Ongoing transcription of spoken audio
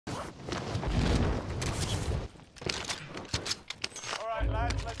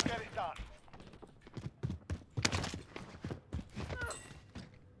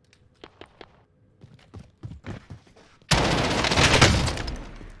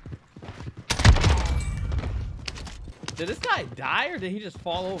Did this guy die or did he just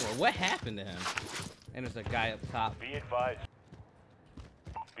fall over? What happened to him? And there's a guy up top. Be advised.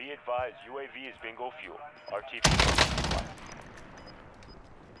 Be advised. UAV is bingo fuel. RTB.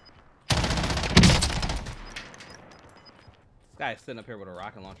 This guy's sitting up here with a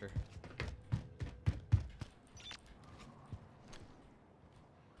rocket launcher.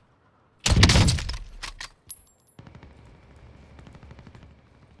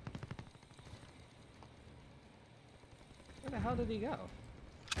 Where the hell did he go?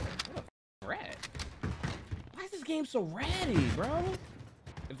 What a rat. Why is this game so ratty, bro?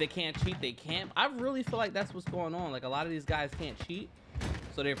 If they can't cheat, they camp. I really feel like that's what's going on. Like a lot of these guys can't cheat,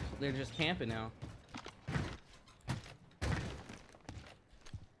 so they're just camping now.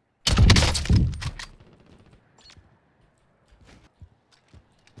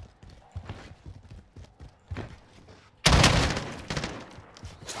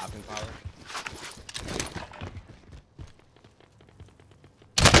 Stopping power.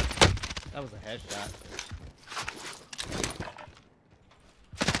 That was a headshot.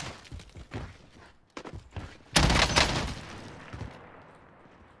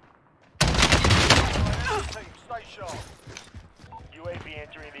 Stay sharp. UAV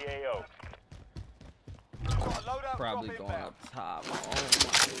entering the AO. Probably going up top. Oh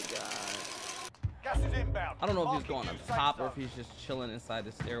my god. Gas is inbound. I don't know if he's going up top or if he's just chilling inside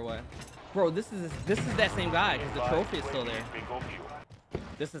the stairway. Bro, this is that same guy because the trophy is still there.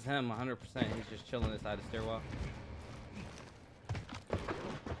 This is him 100%. He's just chilling inside the stairwell.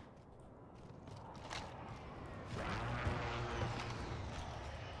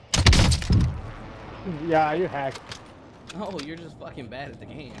 Yeah, you're hacked. Oh, you're just fucking bad at the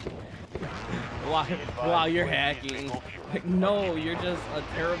game. While you're hacking. Like, no, you're just a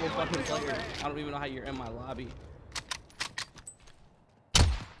terrible fucking player. I don't even know how you're in my lobby.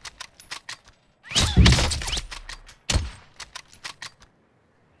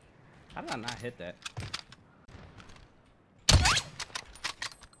 How did I not hit that?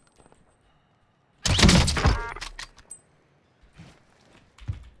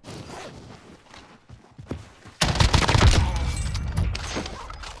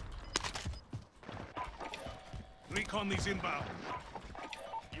 Recon these inbound.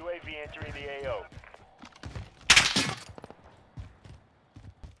 UAV entering the AO.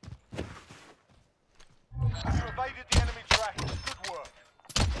 You evaded the enemy track. Good work.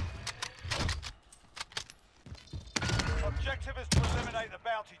 Objective is to eliminate the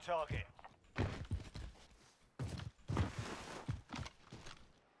bounty target.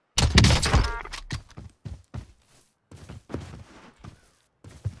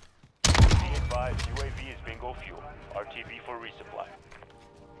 Be advised, UAV is bingo fuel. RTB for resupply.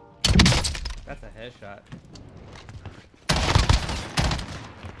 That's a headshot.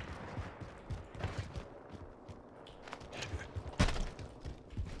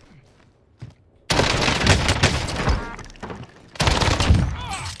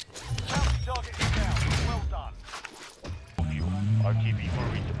 Target is down. Well done. RTB for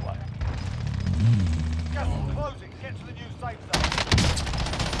resupply. Gas is closing. Get to the new safe zone.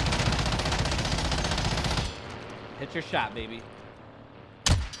 Hit your shot, baby.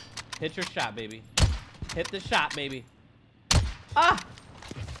 Hit your shot, baby. Hit the shot, baby. Ah!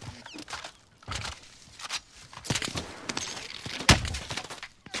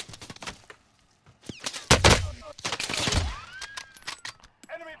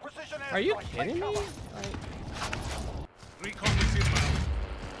 Enemy precision airstrike. Are you Take kidding me? cover. Like, Recon these inbound.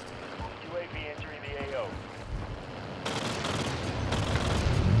 UAV entering the AO.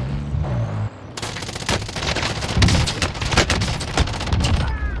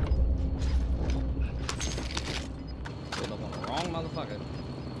 pulled up on the wrong motherfucker.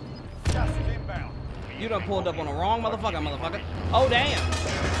 Gas is inbound. You done pulled up on the wrong motherfucker. Oh, damn.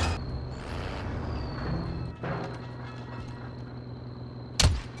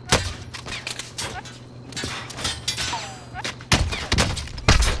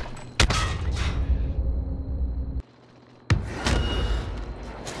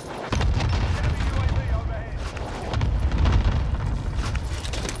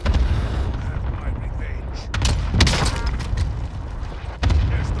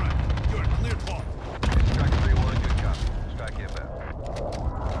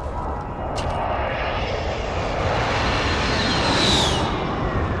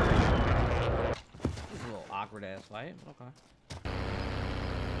 Ass fight. Okay.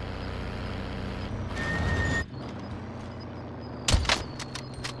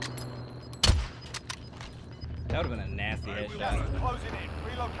 That would have been a nasty headshot. Closing in.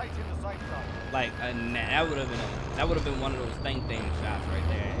 Relocating the safe zone. Like that would have been one of those thing shots right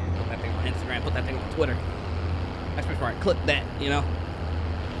there. Put that thing on Instagram. Put that thing on Twitter. That's for right click that, you know.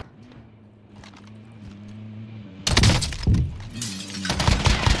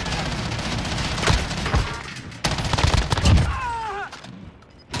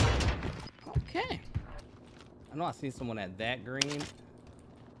 Okay. I know I seen someone at that green.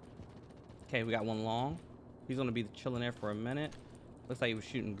 Okay, we got one long. He's gonna be chilling there for a minute. Looks like he was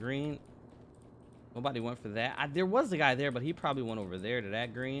shooting green. Nobody went for that. There was a guy there, but he probably went over there to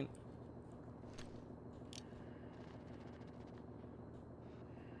that green.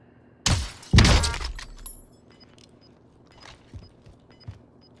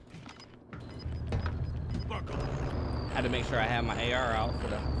 Had to make sure I had my AR out for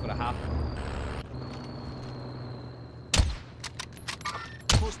the hop.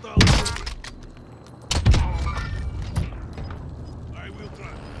 Hostile. I will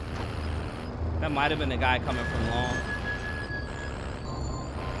try. That might have been the guy coming from long.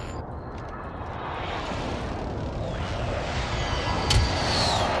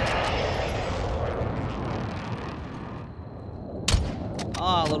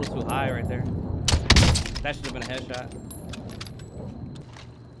 Oh, a little too high right there. That should have been a headshot.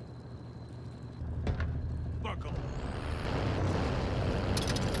 Buckle.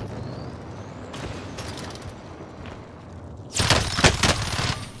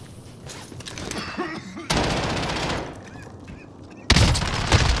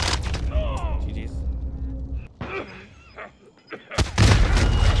 GG's.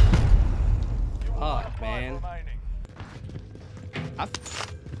 Oh, man.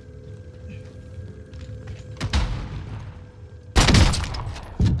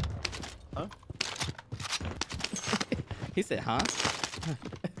 Huh? He said, huh?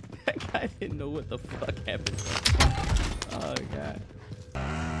 That guy didn't know what the fuck happened. Oh, God.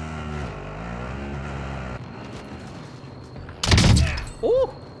 Ooh!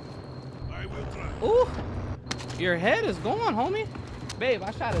 I will try. Ooh! Your head is gone, homie. Babe,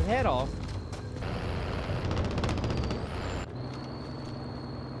 I shot his head off.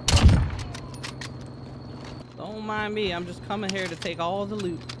 Don't mind me. I'm just coming here to take all the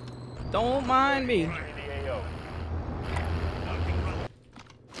loot. Don't mind me.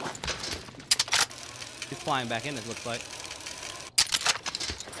 He's flying back in, it looks like.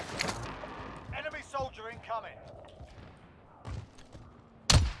 Enemy soldier incoming.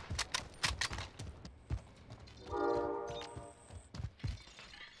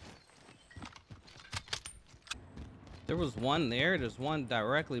 There was one there. There's one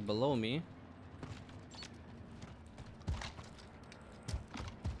directly below me.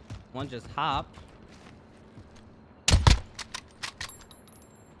 One just hopped.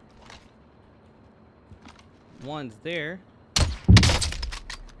 One's there.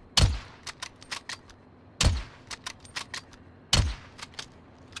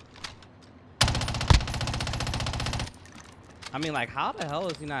 I mean, like, how the hell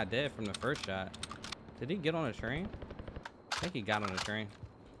is he not dead from the first shot? Did he get on a train? I think he got on a train.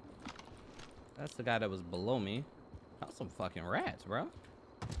 That's the guy that was below me. That's some fucking rats, bro.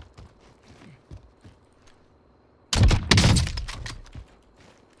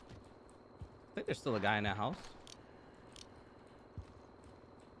 I think there's still a guy in that house.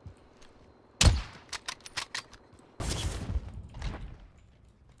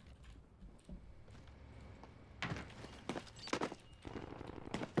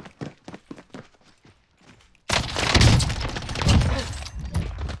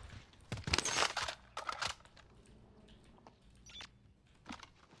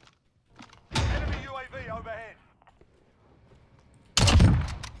 Enemy UAV overhead.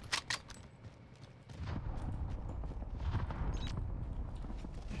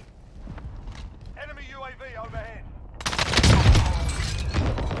 Enemy UAV overhead.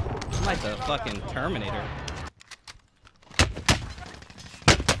 I'm like the fucking Terminator.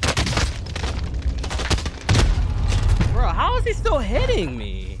 Bro, how is he still hitting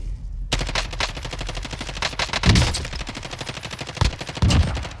me?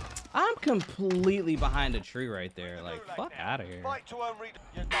 I'm completely behind a tree right there. Like, fuck out of here. Fight to earn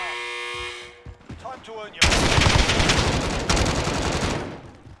you're done. Time to earn your.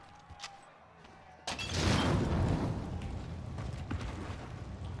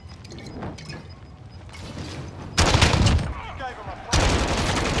 Gave him a fight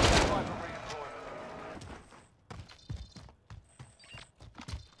for redeployment.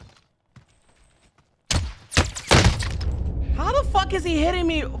 How the fuck is he hitting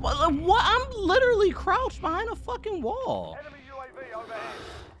me? What? I'm literally crouched behind a fucking wall. Enemy UAV overhead.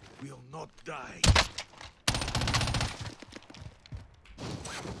 Will not die.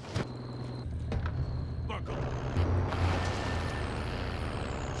 Buckle.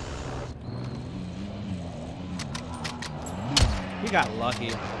 got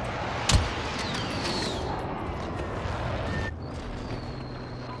lucky.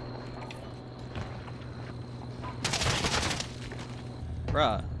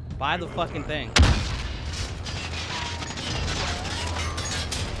 Bruh, buy the fucking thing.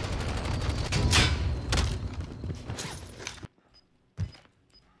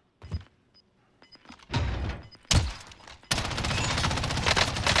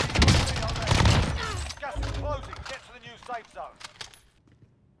 Gas is closing. Get to the new safe zone.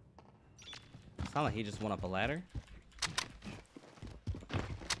 Sound like he just went up a ladder.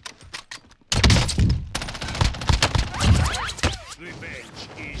 Revenge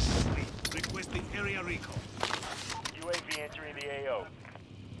is sweet. Requesting area recall. UAV entering the AO.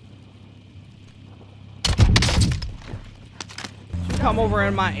 You come over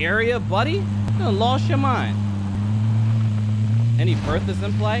in my area, buddy? You done lost your mind. Any Berthas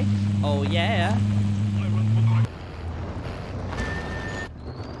in play? Oh yeah. I run for my...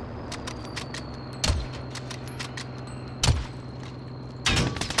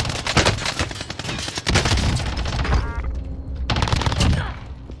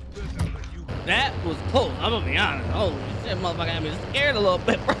 That was close. I'm gonna be honest. Holy shit, motherfucker had me scared a little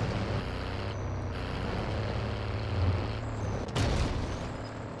bit, bro.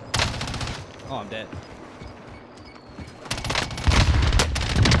 Oh, I'm dead.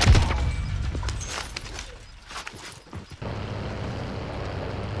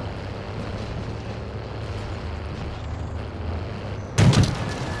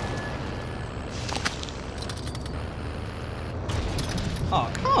 Oh,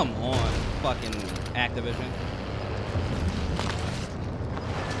 come on, fucking Activision.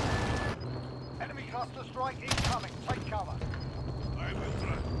 Enemy cluster strike incoming. Take cover. I will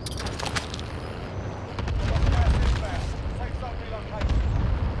try. Gas inbound. Safe zone relocated.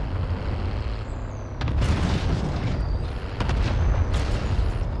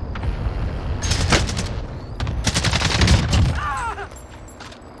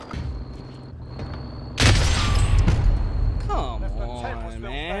 Come Less than 10 was on, still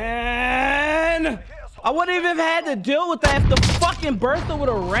man. I wouldn't even have had to deal with that if the fucking Bertha would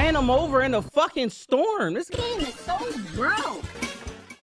have ran him over in the fucking storm. This game is so broke.